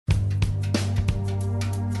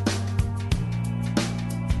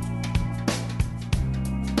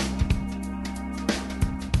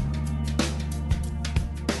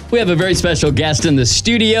We have a very special guest in the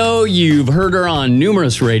studio. You've heard her on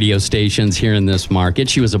numerous radio stations here in this market.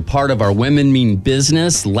 She was a part of our Women Mean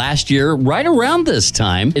Business last year, right around this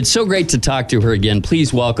time. It's so great to talk to her again.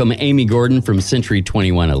 Please welcome Amy Gordon from Century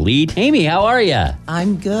 21 Elite. Amy, how are you?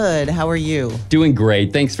 I'm good. How are you? Doing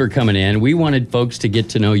great. Thanks for coming in. We wanted folks to get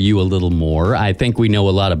to know you a little more. I think we know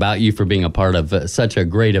a lot about you for being a part of such a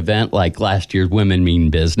great event like last year's Women Mean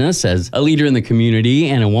Business, as a leader in the community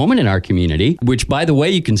and a woman in our community, which, by the way,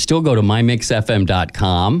 you can still go to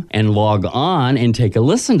mymixfm.com and log on and take a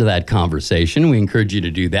listen to that conversation. We encourage you to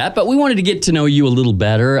do that. But we wanted to get to know you a little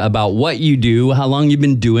better about what you do, how long you've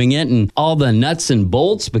been doing it, and all the nuts and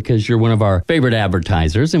bolts, because you're one of our favorite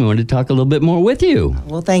advertisers, and we wanted to talk a little bit more with you.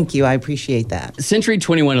 Well, thank you. I appreciate that. Century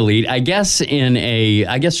 21 Elite, I guess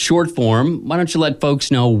in short form, why don't you let folks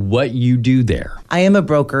know what you do there? I am a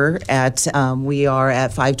broker we are at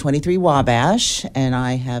 523 Wabash, and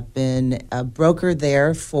I have been a broker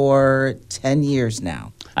there for 10 years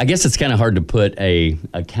now. I guess it's kind of hard to put a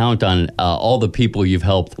count on all the people you've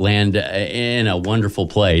helped land in a wonderful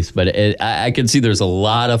place, but I can see there's a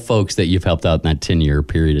lot of folks that you've helped out in that 10-year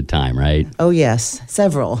period of time, right? Oh, yes.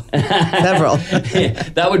 Several. Several.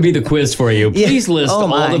 That would be the quiz for you. Please list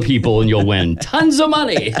all the people and you'll win tons of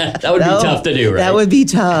money. That would be tough to do, right? That would be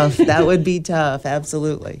tough. That would be tough.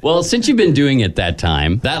 Absolutely. Well, since you've been doing it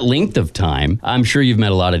that length of time, I'm sure you've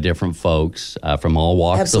met a lot of different folks from all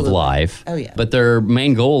walks of life. Oh, yeah. But their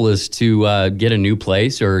main goal is to get a new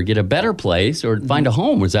place or get a better place or find a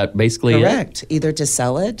home. Was that basically correct? Either to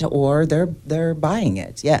sell it or they're buying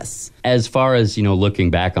it. Yes. As far as, looking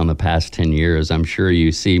back on the past 10 years, I'm sure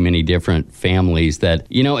you see many different families that,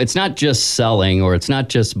 it's not just selling or it's not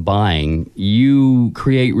just buying. You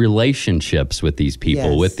create relationships with these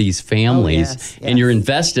people, with these families, and you're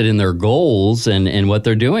invested in their goals and what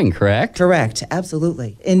they're doing, correct? Correct.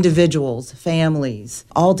 Absolutely. Individuals, families,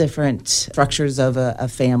 all different structures of a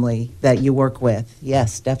family that you work with.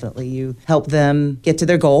 Yes, definitely. You help them get to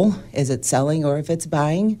their goal. Is it selling or if it's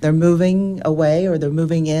buying? They're moving away or they're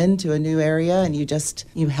moving into a new area, and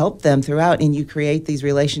you help them throughout, and you create these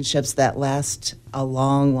relationships that last a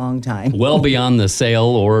long, long time. Well beyond the sale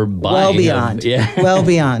or buying. Well beyond. Well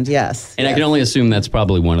beyond, yes. And I can only assume that's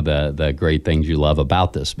probably one of the great things you love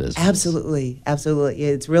about this business. Absolutely. Absolutely.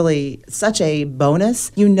 It's really such a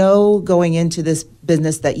bonus. Going into this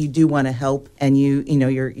business that you do want to help, and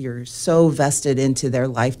you're so vested into their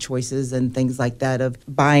life choices and things like that of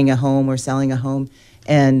buying a home or selling a home.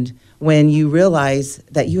 And when you realize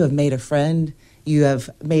that you have made a friend, you have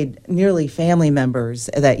made nearly family members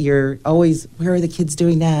that you're always, where are the kids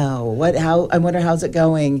doing now? I wonder how's it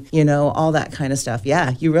going? All that kind of stuff.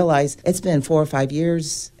 Yeah, you realize it's been 4 or 5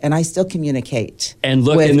 years and I still communicate. And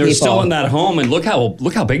look, and they're people. Still in that home, and look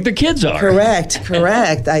how big the kids are. Correct.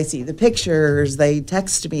 I see the pictures. They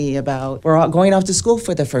text me about, we're all going off to school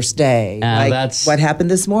for the first day. That's what happened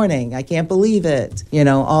this morning. I can't believe it.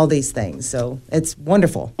 All these things. So it's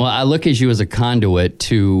wonderful. Well, I look at you as a conduit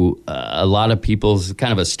to a lot of people's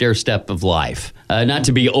kind of a stair step of life. Not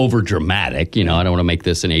to be over dramatic, I don't want to make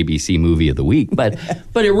this an ABC movie of the week, but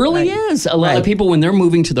it really is. A lot of people, when they're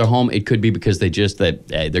moving to their home, it could be because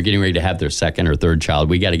they're getting ready to have their second or third child.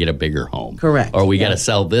 We got to get a bigger home. Correct. Or we got to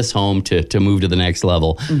sell this home to move to the next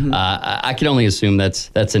level. Mm-hmm. I can only assume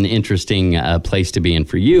that's an interesting place to be in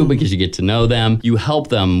for you, because you get to know them. You help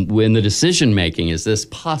them in the decision making. Is this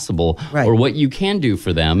possible? Right. Or what you can do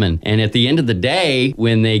for them. And at the end of the day,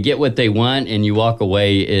 when they get what they want and you walk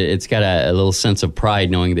away, it's got a little sense of pride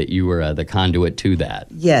knowing that you were the conduit to that.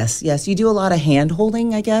 Yes. You do a lot of hand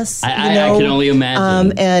holding, I guess. I can only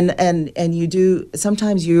imagine. And you do,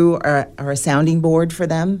 sometimes you are a sounding board for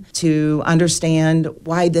them to understand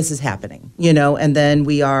why this is happening, and then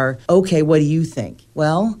we are, okay, what do you think?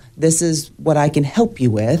 Well, this is what I can help you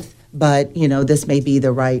with, but, this may be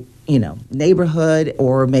the right neighborhood,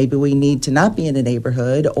 or maybe we need to not be in a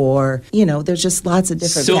neighborhood, or, there's just lots of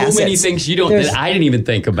different facets. So many things that I didn't even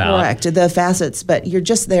think about. Correct, the facets, but you're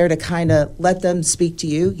just there to kind of let them speak to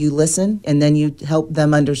you. You listen, and then you help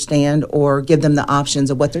them understand or give them the options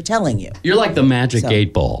of what they're telling you. You're like the magic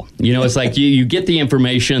 8-ball. It's like you get the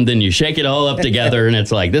information, then you shake it all up together, and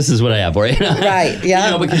it's like, this is what I have for you. Right,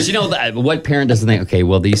 yeah. Because what parent doesn't think, okay,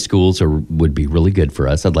 well, these schools would be really good for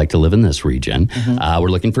us. I'd like to live in this region. We're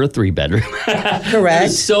looking for a 3-bedroom. Correct.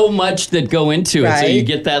 There's so much that go into it. So you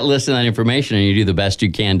get that list and that information, and you do the best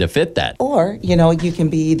you can to fit that. Or, you can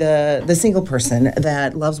be the single person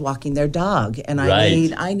that loves walking their dog, and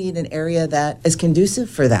I need an area that is conducive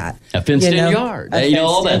for that. A fenced-in yard.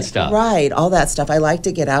 All that stuff. Right, all that stuff. I like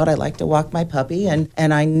to get out. I like to walk my puppy, and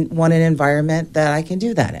I want an environment that I can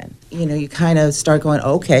do that in. you kind of start going,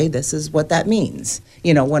 okay, this is what that means,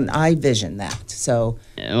 when I vision that. So,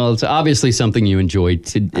 well, it's obviously something you enjoy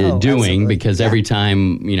doing absolutely. because every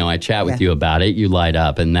time, I chat with you about it, you light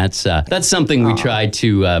up. And that's something we try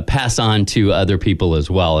to pass on to other people as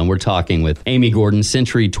well. And we're talking with Amy Gordon,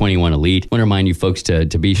 Century 21 Elite. I want to remind you folks to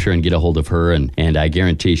be sure and get a hold of her, and I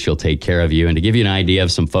guarantee she'll take care of you. And to give you an idea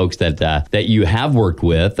of some folks that you have worked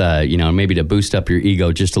with, maybe to boost up your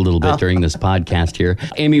ego just a little bit during this podcast here.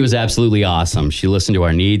 Amy was absolutely awesome. She listened to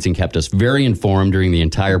our needs and kept us very informed during the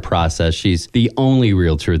entire process. She's the only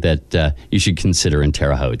realtor that you should consider in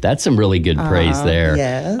Terre Haute. That's some really good praise there.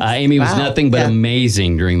 Yes. Amy was nothing but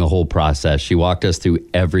amazing during the whole process. She walked us through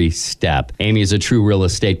every step. Amy is a true real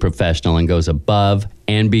estate professional and goes above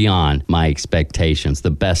and beyond my expectations,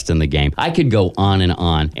 the best in the game. I could go on and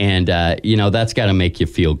on, and that's got to make you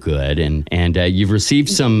feel good. And you've received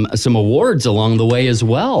some awards along the way as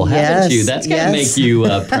well, haven't you? That's got to make you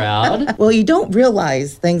proud. Well, you don't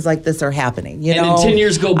realize things like this are happening. And then 10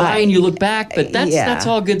 years go by and you look back, but that's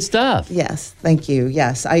all good stuff. Yes, thank you.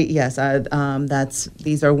 Yes,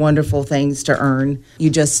 these are wonderful things to earn. You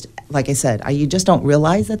just, like I said, you just don't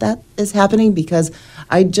realize that is happening because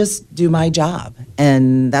I just do my job,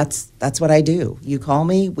 and that's what I do. You call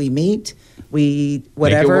me, we meet,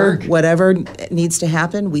 whatever needs to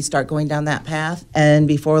happen, we start going down that path, and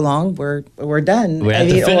before long we're done. We're at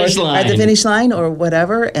the finish line. At the finish line or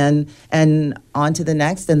whatever, and on to the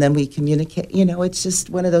next, and then we communicate. It's just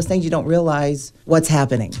one of those things you don't realize what's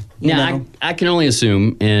happening. Now, I can only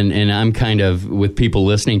assume, and I'm kind of, with people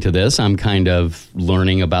listening to this, I'm kind of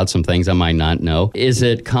learning about some things I might not know. Is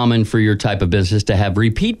it common for your type of business to have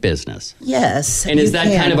repeat business? Yes. And is that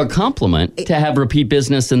kind of a compliment to have repeat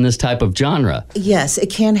business in this type of genre? Yes, it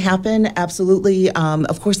can happen, absolutely.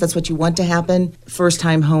 Of course, that's what you want to happen.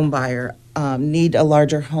 First-time home buyer. Need a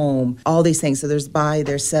larger home, all these things. So there's buy,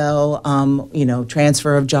 there's sell,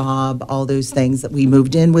 transfer of job, all those things that we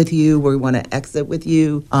moved in with you, we want to exit with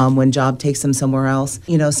you when job takes them somewhere else.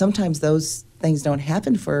 Sometimes those things don't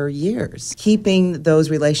happen for years. Keeping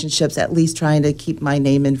those relationships, at least trying to keep my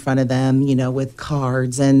name in front of them, with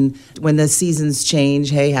cards. And when the seasons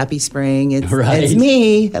change, hey, happy spring, it's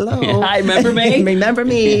me. Hello. Hi, remember me? Remember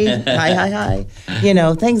me. Hi.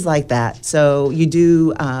 Things like that. So you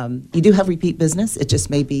do have repeat business. It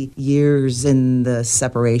just may be years in the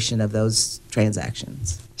separation of those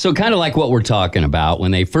transactions. So kind of like what we're talking about, when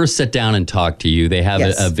they first sit down and talk to you, they have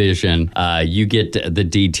a vision, you get the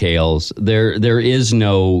details. There is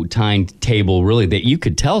no timetable really that you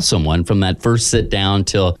could tell someone from that first sit down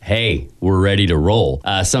till, hey, we're ready to roll.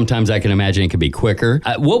 Sometimes I can imagine it could be quicker.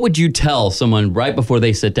 What would you tell someone right before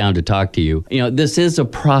they sit down to talk to you? This is a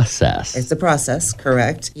process. It's a process,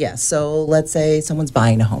 correct. Yes. So let's say someone's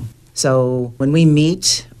buying a home. So when we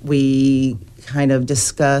meet, we kind of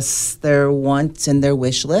discuss their wants and their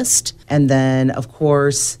wish list. And then, of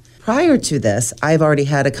course, prior to this, I've already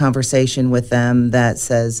had a conversation with them that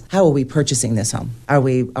says, how are we purchasing this home? Are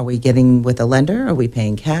we getting with a lender? Are we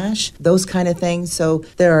paying cash? Those kind of things. So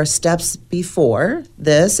there are steps before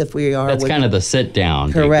this if we are... That's kind of the sit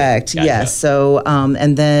down. Correct. Gotcha. Yes. So,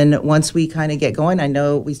 and then once we kind of get going, I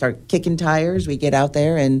know we start kicking tires. We get out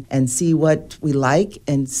there and see what we like.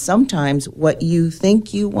 And sometimes what you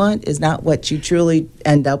think you want is not what you truly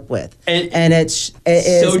end up with. And it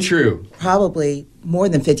is so true. Probably more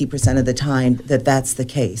than 50% of the time that's the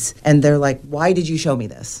case. And they're like, why did you show me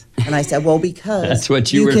this? And I said, well, because that's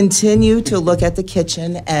what you continue to look at the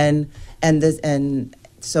kitchen and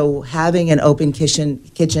so having an open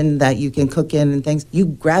kitchen that you can cook in and things, you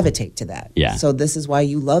gravitate to that. Yeah. So this is why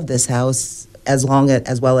you love this house as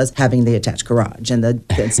well as having the attached garage and the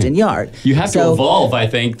fenced-in yard. You have to evolve, I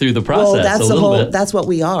think, through the process a little bit. That's what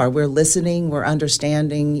we are. We're listening, we're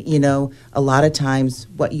understanding, a lot of times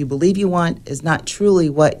what you believe you want is not truly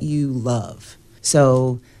what you love.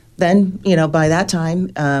 So then, by that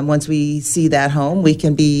time, once we see that home, we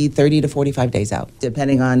can be 30 to 45 days out,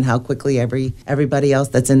 depending on how quickly everybody else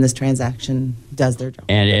that's in this transaction does their job.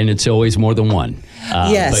 And it's always more than one.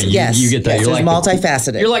 Yes. You get that. Yes, you're it's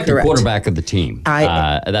multifaceted. You're like correct. the quarterback of the team.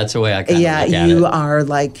 That's the way I kind of look at it. Yeah, you are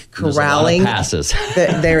like corralling. There's a lot of passes.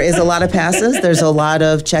 There is a lot of passes. There's a lot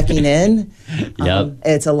of checking in. Yep.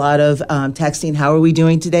 It's a lot of texting. How are we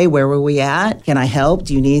doing today? Where were we at? Can I help?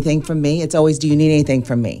 Do you need anything from me? It's always, do you need anything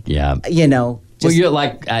from me? Yeah. Well, you're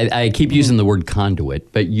like, I keep using the word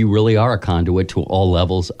conduit, but you really are a conduit to all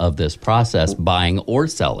levels of this process, buying or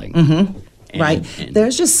selling. Mm-hmm. Right.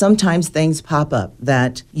 There's just sometimes things pop up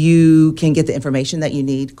that you can get the information that you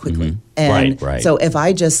need quickly. Mm-hmm. And right. So if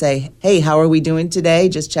I just say, hey, how are we doing today?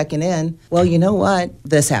 Just checking in. Well, you know what?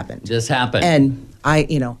 This happened. This happened. And I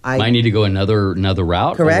might need to go another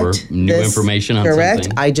route. correct Or new information on correct.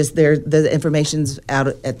 something. The information's out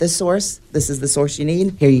at this source. This is the source you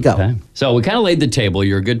need. Here you go. Okay. So we kind of laid the table.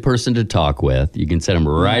 You're a good person to talk with. You can set them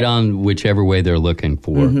right on whichever way they're looking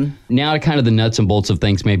for. Now, kind of the nuts and bolts of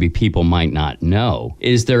things maybe people might not know.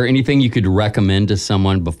 Is there anything you could recommend to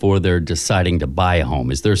someone before they're deciding to buy a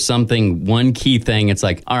home? Is there something, one key thing? It's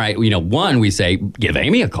like, all right, one, we say, give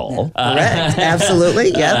Amy a call. Correct.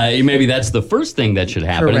 Absolutely. Yeah. Maybe that's the first thing that should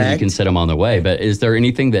happen, and you Correct. can set them on their way. But is there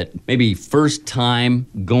anything that maybe first time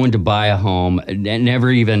going to buy a home, and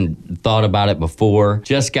never even thought about it before,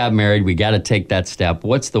 just got married, we got to take that step?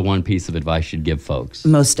 What's the one piece of advice you'd give folks?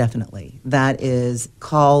 Most definitely. That is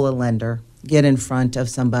call a lender. Get in front of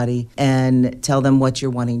somebody and tell them what you're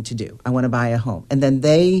wanting to do. I want to buy a home. And then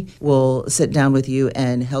they will sit down with you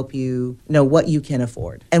and help you know what you can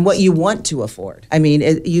afford and what you want to afford. I mean,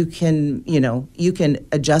 you can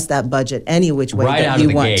adjust that budget any which way Right that out you of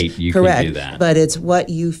the want. gate, you Correct. can do that. But it's what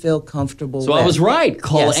you feel comfortable So with. I was right.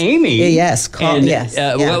 Call Yes. Amy. Yes. Call. And, yes.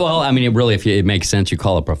 Yeah. Well, I mean, really, if it makes sense, you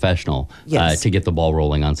call a professional Yes. to get the ball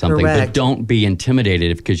rolling on something. But Correct. don't be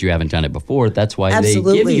intimidated because you haven't done it before. That's why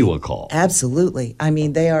Absolutely. they give you a call. Absolutely. I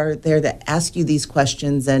mean, they are there to ask you these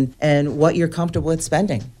questions and what you're comfortable with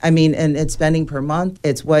spending. I mean, and it's spending per month.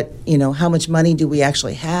 It's what, how much money do we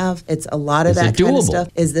actually have? It's a lot of Is that it kind of doable? stuff.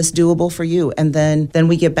 Is this doable for you? And then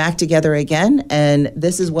we get back together again, and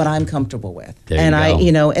this is what I'm comfortable with. There and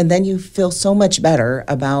you go. and then you feel so much better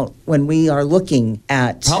about when we are looking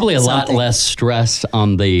at Probably a lot something. less stress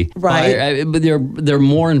on the Right. buyer, but they're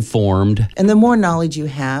more informed. And the more knowledge you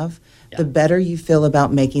have, the better you feel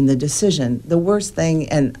about making the decision. The worst thing,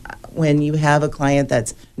 and when you have a client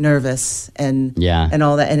that's nervous and Yeah. and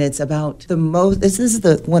all that, and it's about this is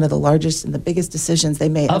one of the largest and the biggest decisions they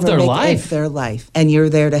may Of ever their make life. of their life, and you're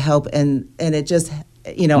there to help, and it just.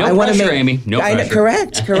 No I want to pressure, make Amy. No I know-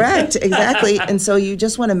 pressure. correct, exactly. And so you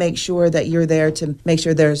just want to make sure that you're there to make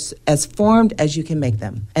sure they're as formed as you can make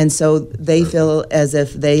them, and so they feel as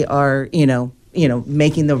if they are,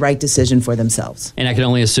 making the right decision for themselves. And I can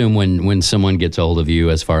only assume when someone gets a hold of you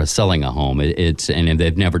as far as selling a home, and if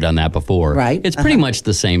they've never done that before, Right. It's pretty much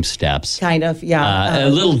the same steps. Kind of, yeah. A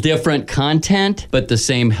little different content, but the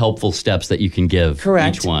same helpful steps that you can give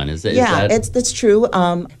Correct. each one. Is Yeah, that that's true.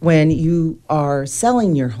 When you are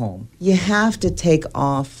selling your home, you have to take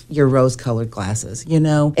off your rose-colored glasses.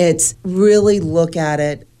 It's really look at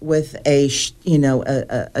it with a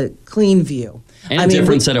clean view. and a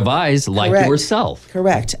different set of eyes like Correct. yourself?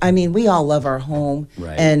 Correct. I mean, we all love our home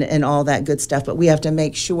Right. and all that good stuff, but we have to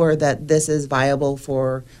make sure that this is viable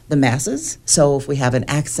for the masses. So if we have an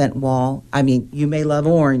accent wall, I mean, you may love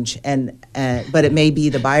orange, but it may be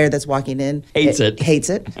the buyer that's walking in Hates it. Hates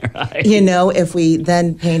it. Right. If we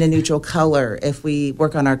then paint a neutral color, if we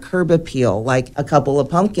work on our curb appeal, like a couple of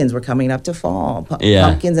pumpkins, we're coming up to fall, Yeah.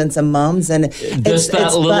 pumpkins and some mums, and Just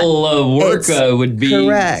that little work would be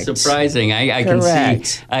correct. surprising. I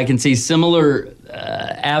Correct. can see similar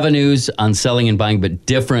avenues on selling and buying, but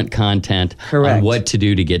different content on Correct. what to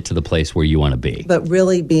do to get to the place where you want to be. But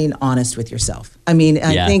really being honest with yourself. I mean,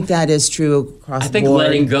 Yeah. I think that is true across I the think board.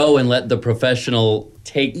 letting go and let the professional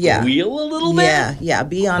take Yeah. the wheel a little bit. Yeah.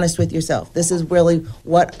 Be honest with yourself. This is really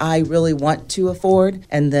what I really want to afford,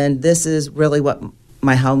 and then this is really what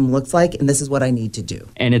my home looks like, and this is what I need to do.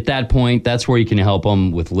 And at that point, that's where you can help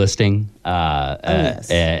them with listing, yes.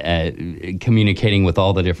 communicating with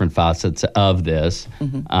all the different facets of this.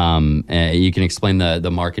 You can explain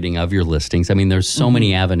the marketing of your listings. I mean, there's so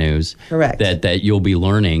many avenues Correct. that you'll be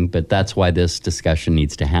learning, but that's why this discussion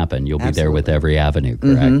needs to happen. You'll be there with every avenue,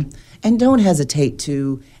 correct? And don't hesitate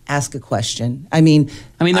to ask a question. I mean,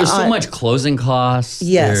 there's so much closing costs.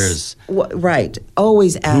 Yes. Right.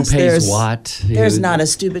 Always ask. pays There's, what? There's not a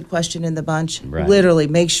stupid question in the bunch. Right. Literally,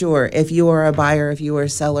 make sure if you are a buyer, if you are a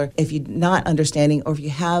seller, if you're not understanding, or if you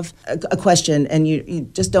have a question and you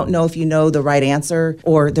just don't know if you know the right answer,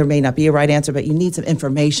 or there may not be a right answer, but you need some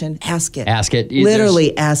information, ask it. Ask it.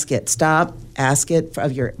 Literally ask it. Stop. Ask it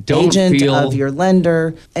of your Don't agent, feel- of your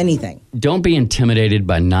lender, anything. Don't be intimidated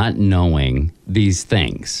by not knowing these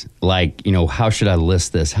things. Like, how should I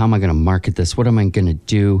list this? How am I going to market this? What am I going to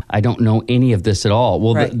do? I don't know any of this at all.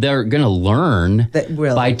 Well, Right. they're going to learn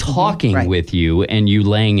Really. by talking Right. with you and you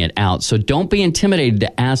laying it out. So don't be intimidated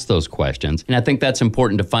to ask those questions. And I think that's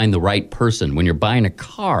important to find the right person when you're buying a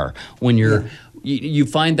car, when you're you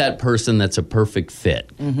find that person that's a perfect fit.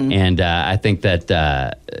 And I think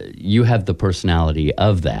that you have the personality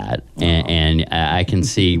of that. And I can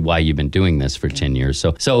see why you've been doing this for 10 years.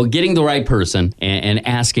 So getting the right person and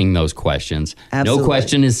asking those questions. Absolutely. No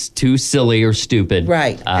question is too silly or stupid.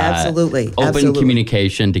 Right. Absolutely. Open Absolutely.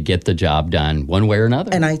 communication to get the job done one way or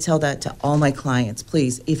another. And I tell that to all my clients.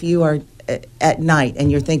 Please, if you are at night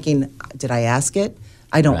and you're thinking, did I ask it?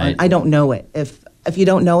 I don't know it. If you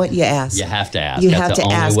don't know it, you ask. You have to ask. You That's have the to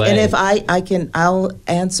only ask. way. And if I'll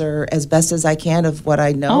answer as best as I can of what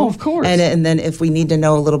I know. Oh, of course. And then if we need to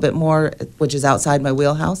know a little bit more, which is outside my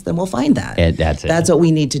wheelhouse, then we'll find that. That's it. That's what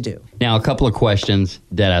we need to do. Now, a couple of questions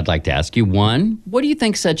that I'd like to ask you. One, what do you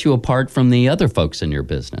think sets you apart from the other folks in your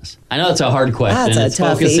business? I know it's a hard question. That's a it's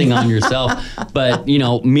toughie. focusing on yourself. But,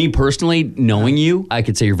 me personally, knowing you, I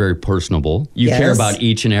could say you're very personable. You Yes. care about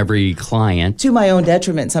each and every client. To my own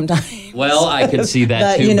detriment sometimes. Well, I can see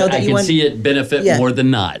that But, too. that I you can want- see it benefit Yeah. more than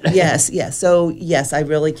not. Yes. So, yes, I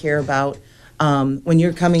really care about when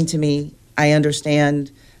you're coming to me, I understand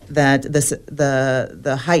that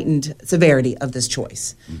the heightened severity of this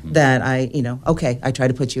choice. That I try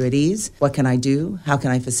to put you at ease. What can I do? How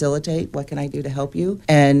can I facilitate? What can I do to help you?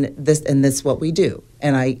 And this is what we do.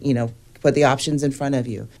 And I, put the options in front of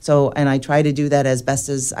you. So, and I try to do that as best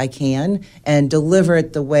as I can and deliver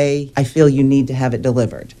it the way I feel you need to have it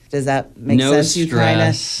delivered. Does that make No sense?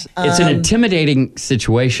 stress. It's an intimidating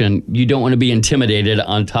situation. You don't want to be intimidated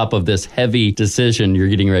on top of this heavy decision you're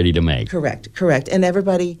getting ready to make. Correct. And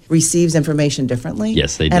everybody receives information differently.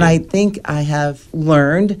 Yes, they do. And I think I have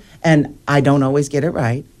learned, and I don't always get it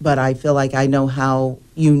right, but I feel like I know how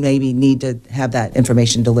you maybe need to have that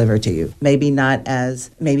information delivered to you. Maybe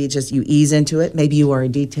just you ease into it. Maybe you are a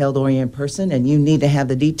detailed-oriented person and you need to have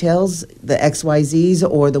the details, the XYZs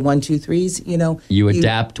or the 1, 2, 3s, You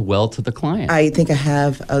adapt well to the client. I think I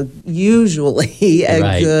have usually a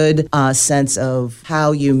Right. good sense of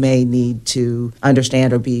how you may need to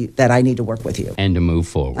understand or be that I need to work with you and to move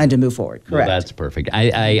forward. and to move forward. Well, Correct. that's perfect.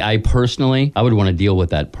 I personally, I would want to deal with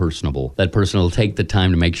that personable. That person will take the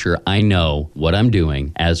time to make sure I know what I'm doing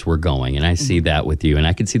as we're going. And I see that with you. And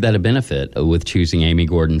I can see that a benefit with choosing Amy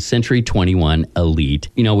Gordon, Century 21 Elite.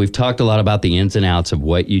 We've talked a lot about the ins and outs of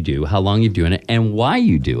what you do, how long you've doing it, and why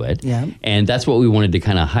you do it. Yeah. And that's what we wanted to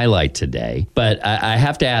kind of highlight today. But I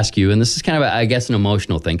have to ask you, and this is kind of, I guess, an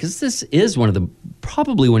emotional thing, because this is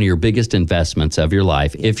probably one of your biggest investments of your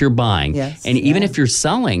life if you're buying. Yes. And even if you're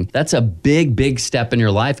selling, that's a big, big step in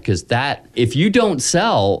your life, because if you don't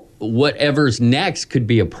sell, whatever's next could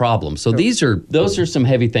be a problem. So those are some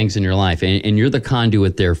heavy things in your life, and you're the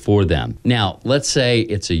conduit there for them. Now, let's say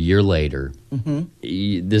it's a year later.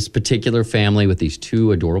 This particular family with these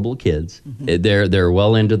 2 adorable kids, they're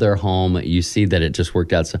well into their home. You see that it just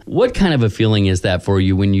worked out. So what kind of a feeling is that for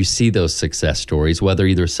you when you see those success stories, whether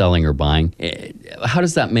either selling or buying? How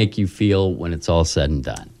does that make you feel when it's all said and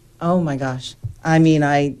done? Oh my gosh. I mean,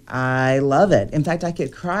 I love it. In fact, I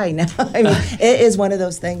could cry now. I mean, it is one of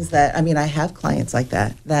those things that, I have clients like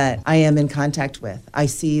that I am in contact with. I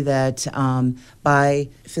see that by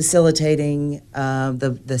facilitating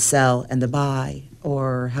the sell and the buy,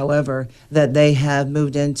 or however, that they have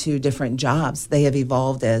moved into different jobs. They have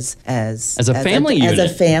evolved as a family unit.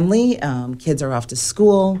 As a family. Kids are off to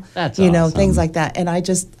school. That's awesome. awesome. Things like that. And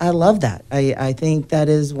I love that. I think that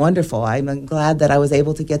is wonderful. I'm glad that I was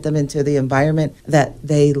able to get them into the environment that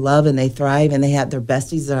they love and they thrive, and they have their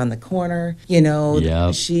besties are on the corner.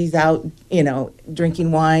 Yep. She's out,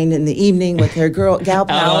 drinking wine in the evening with her gal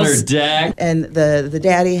pals. Out on her deck. And the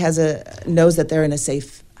daddy knows that they're in a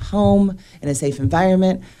safe home, in a safe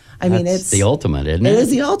environment. It's the ultimate, isn't it? It is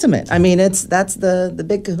the ultimate. That's the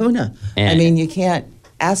big kahuna. And you can't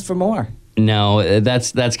ask for more. No,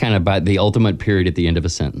 that's kind of about the ultimate period at the end of a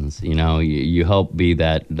sentence. You help be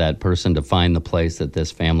that person to find the place that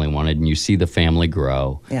this family wanted, and you see the family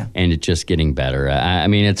grow, Yeah. and it's just getting better.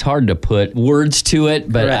 It's hard to put words to it,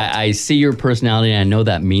 but I see your personality, and I know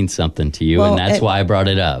that means something to you, Well, and that's why I brought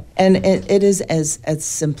it up. And it is as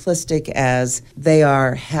simplistic as they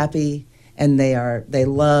are happy and they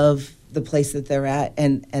love the place that they're at,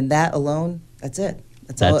 and that alone, that's it.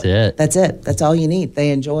 That's it. That's it. That's all you need.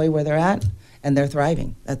 They enjoy where they're at, and they're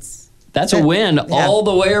thriving. That's a win all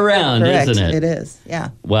the way around, Correct. isn't it? It is, yeah.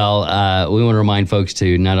 Well, we want to remind folks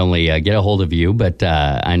to not only get a hold of you, but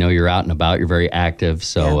I know you're out and about. You're very active.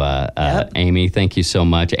 So, Yep. Amy, thank you so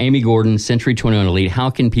much. Amy Gordon, Century 21 Elite. How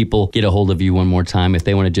can people get a hold of you one more time if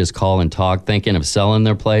they want to just call and talk, thinking of selling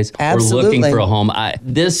their place Absolutely. or looking for a home?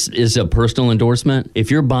 This is a personal endorsement.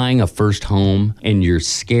 If you're buying a first home and you're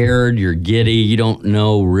scared, you're giddy, you don't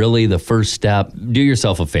know really the first step, do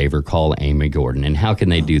yourself a favor, call Amy Gordon. And how can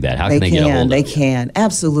they do that? How can they get a hold They of you? can.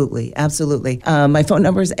 Absolutely. Absolutely. My phone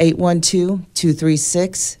number is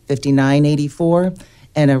 812-236-5984.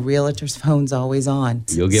 And a realtor's phone's always on.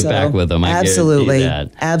 You'll get back with them. I absolutely,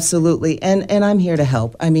 guarantee that. Absolutely. And I'm here to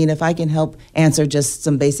help. I mean, if I can help answer just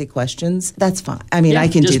some basic questions, that's fine. I mean, I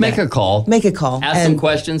can just do make that. a call. Make a call. Ask some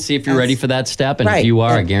questions, see if you're ready for that step. And if Right. you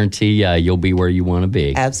are, I guarantee you'll be where you want to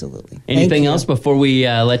be. Absolutely. Anything Thank you. else before we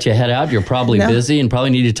let you head out? You're probably No. busy and probably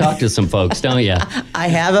need to talk to some folks, don't you? I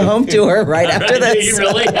have a home tour right after Do this. you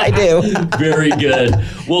really? I do. Very good.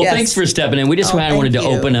 Well, Yes. thanks for stepping in. We just Oh, wanted to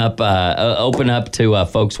thank you. open up to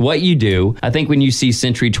folks what you do. I think when you see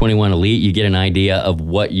Century 21 Elite, you get an idea of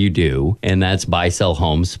what you do, and that's buy, sell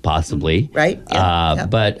homes, possibly. Right. Yeah.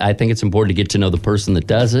 But I think it's important to get to know the person that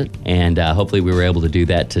does it, and hopefully we were able to do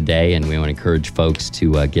that today, and we want to encourage folks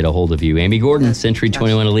to get a hold of you. Amy Gordon, Century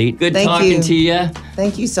 21 Elite. Good Thank talking you. to you.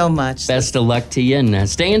 Thank you so much. Best of luck to you, and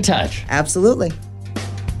stay in touch. Absolutely.